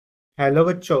Hello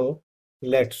बच्चों,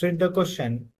 let's read the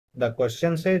question. The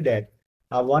question says that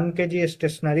a 1 kg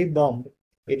stationary bomb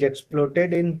is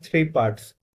exploded in three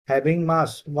parts, having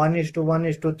mass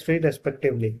 1:1:3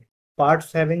 respectively.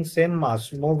 Parts having same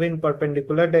mass move in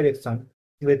perpendicular direction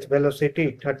with velocity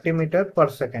 30 meter per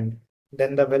second.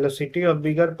 Then the velocity of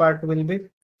bigger part will be.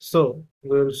 So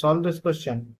we will solve this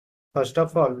question. First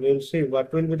of all, we will see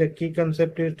what will be the key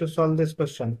concept used to solve this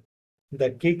question. The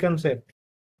key concept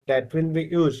that will be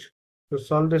used to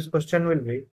solve this question will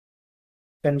be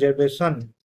conservation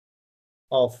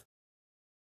of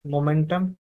momentum.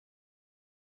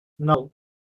 Now,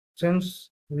 since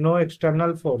no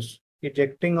external force is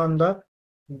acting on the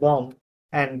bomb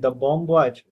and the bomb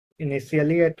was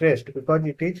initially at rest because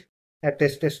it is at a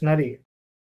stationary,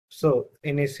 so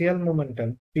initial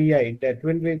momentum Pi that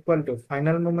will be equal to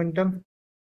final momentum.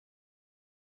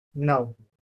 Now,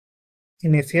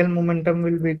 initial momentum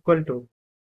will be equal to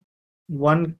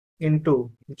 1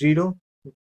 into 0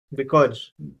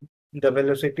 because the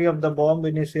velocity of the bomb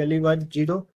initially was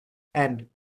 0 and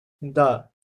the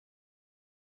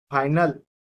final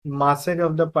masses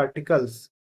of the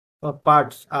particles or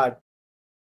parts are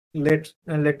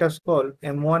let us call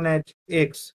m1 as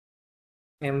x,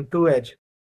 m2 as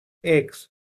x,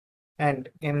 and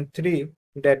m3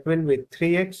 that will be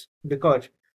 3x because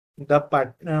the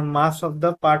mass of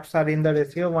the parts are in the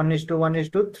ratio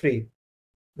 1:1:3.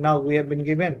 Now we have been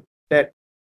given that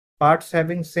parts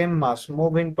having same mass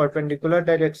move in perpendicular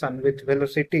direction with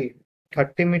velocity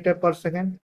 30 meter per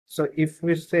second. So if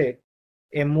we say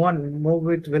m1 move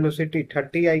with velocity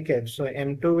 30 I-cap, so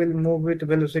m2 will move with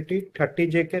velocity 30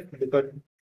 j-cap because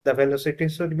the velocity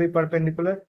should be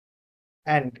perpendicular,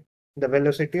 and the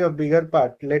velocity of bigger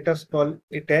part, let us call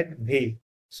it at v.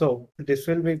 So this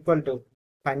will be equal to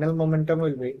final momentum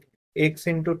will be x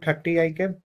into 30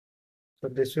 I-cap. So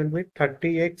this will be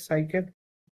 30x I-cap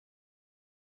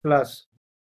plus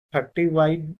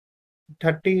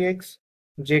 30x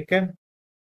j-cap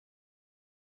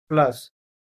plus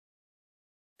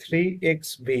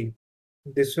 3xv.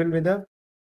 This will be the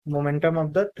momentum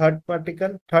of the third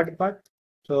part.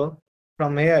 So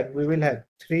from here we will have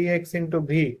 3x into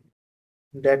v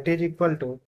that is equal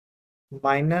to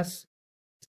minus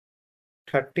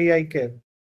 30 I-cap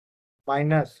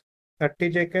minus 30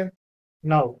 j-cap.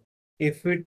 Now if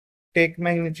we take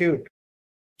magnitude,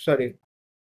 sorry,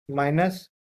 minus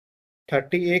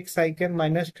 30x I-cap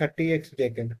minus 30x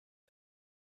j-cap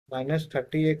minus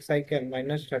 30x I-cap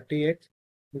minus 30x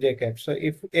j-cap. So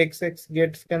if x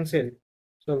gets cancelled,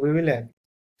 so we will have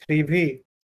 3v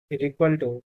is equal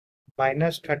to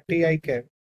minus 30 I-cap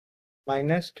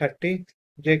minus 30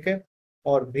 j-cap,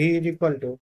 or v is equal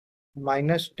to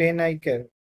minus 10 I-cap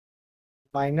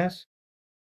minus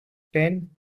 10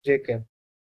 j-cap.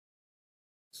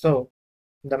 So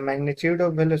the magnitude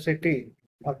of velocity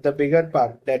of the bigger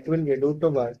part that will be root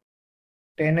over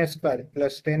 10 square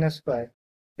plus 10 square,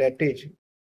 that is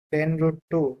 10 root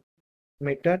 2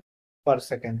 meter per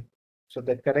second. So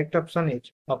the correct option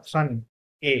is option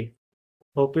A.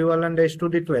 Hope you all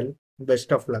understood it well.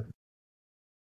 Best of luck.